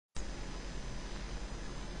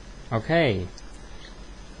Okay,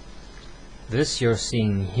 this you're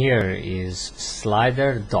seeing here is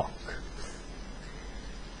Slider Dock.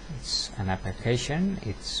 It's an application.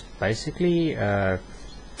 It's basically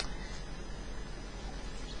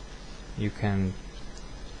you can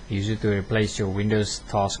use it to replace your Windows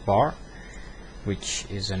taskbar, which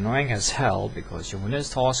is annoying as hell because your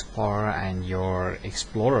Windows taskbar and your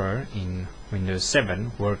Explorer in Windows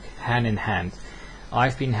 7 work hand in hand.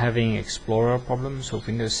 I've been having Explorer problems with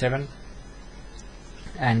Windows 7,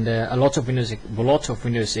 and a lot of Windows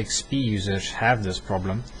XP users have this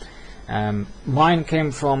problem. Mine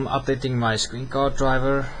came from updating my screen card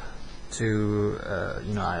driver to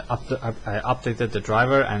I updated the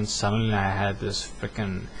driver, and suddenly I had this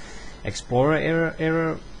freaking Explorer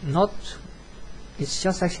error. It's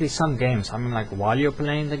just actually some games. I mean, like while you're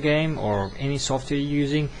playing the game or any software you're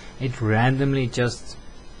using, it randomly just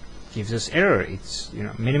gives us error. It's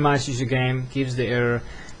minimizes your game, gives the error,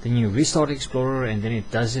 then you restart Explorer and then it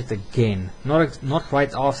does it again. Not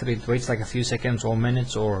right after, it waits like a few seconds or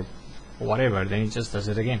minutes or whatever, then it just does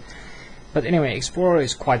it again. But anyway, Explorer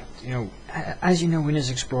is quite, as you know, Windows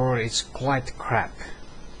Explorer is quite crap.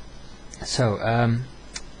 So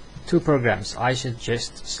two programs. I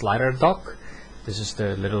suggest Slider Dock. This is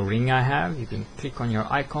the little ring I have. You can click on your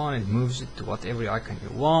icon, it moves it to whatever icon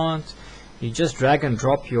you want. You just drag and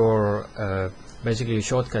drop your basically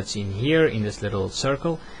shortcuts in here in this little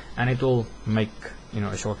circle, and it will make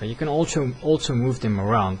a shortcut. You can also move them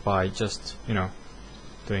around by just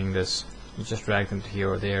doing this. You just drag them to here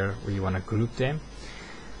or there where you want to group them.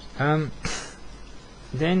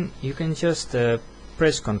 Then you can just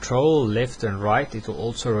press Control left and right. It will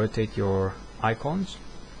also rotate your icons.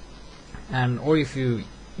 Or if you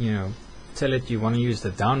tell it you want to use the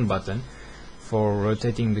down button for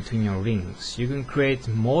rotating between your rings, you can create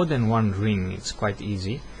more than one ring. It's quite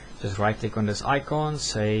easy. Just right click on this icon,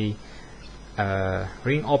 say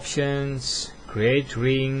ring options, create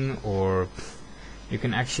ring, or you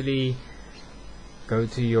can actually go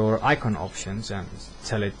to your icon options and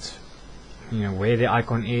tell it where the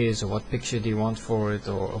icon is or what picture do you want for it,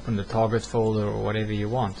 or open the target folder or whatever you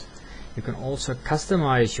want. You can also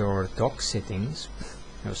customize your dock settings,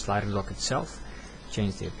 your Slider Dock itself,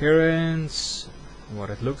 change the appearance, what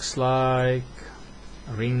it looks like,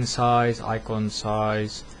 ring size, icon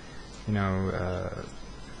size,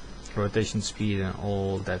 rotation speed and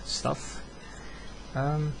all that stuff.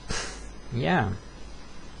 Yeah,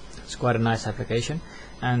 it's quite a nice application.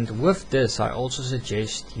 And with this I also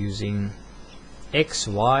suggest using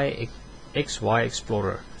xyexplorer.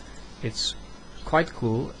 It's quite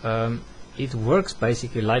cool. It works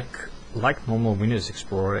basically like normal Windows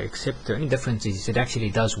Explorer, except the only difference is it actually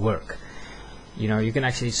does work. You can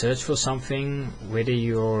actually search for something, whether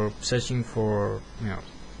you're searching for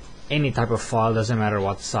any type of file, doesn't matter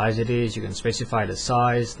what size it is. You can specify the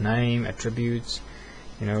size, name, attributes,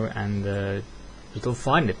 and it'll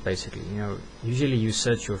find it basically. Usually you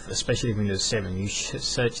search with, especially Windows 7, you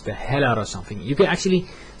search the hell out of something. You can actually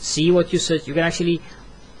see what you search. You can actually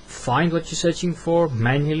find what you're searching for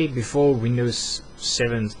manually before Windows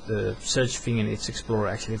 7 the search thing in its Explorer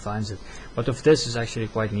actually finds it. But with this is actually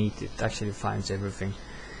quite neat. It actually finds everything.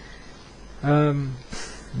 Yeah,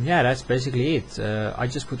 that's basically it. I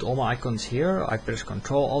just put all my icons here. I press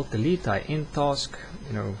Control Alt Delete. I end task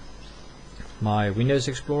my Windows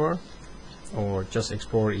Explorer, or just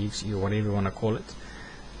Explorer EXE or whatever you want to call it.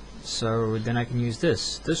 So then I can use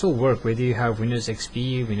this. This will work whether you have Windows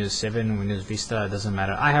XP, Windows 7, Windows Vista, it doesn't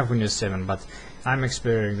matter. I have Windows 7, but I'm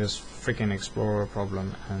experiencing this freaking Explorer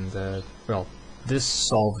problem, and well, this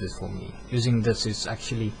solved it for me. Using this is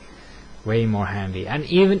actually way more handy. And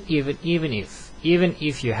even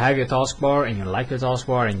if you have your taskbar and you like your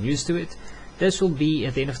taskbar and used to it, this will be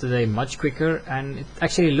at the end of the day much quicker, and it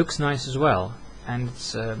actually looks nice as well, and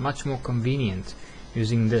it's much more convenient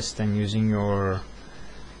using this than using your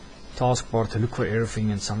taskbar to look for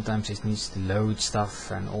everything, and sometimes it needs to load stuff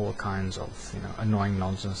and all kinds of annoying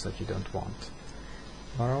nonsense that you don't want.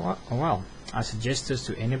 But well, I suggest this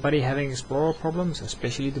to anybody having Explorer problems,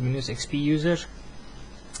 especially the Windows XP users,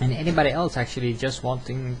 and anybody else actually just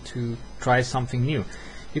wanting to try something new.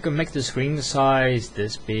 You can make the screen size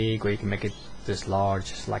this big, or you can make it this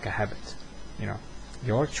large. It's like a habit,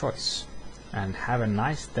 your choice. And have a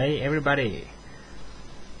nice day, everybody.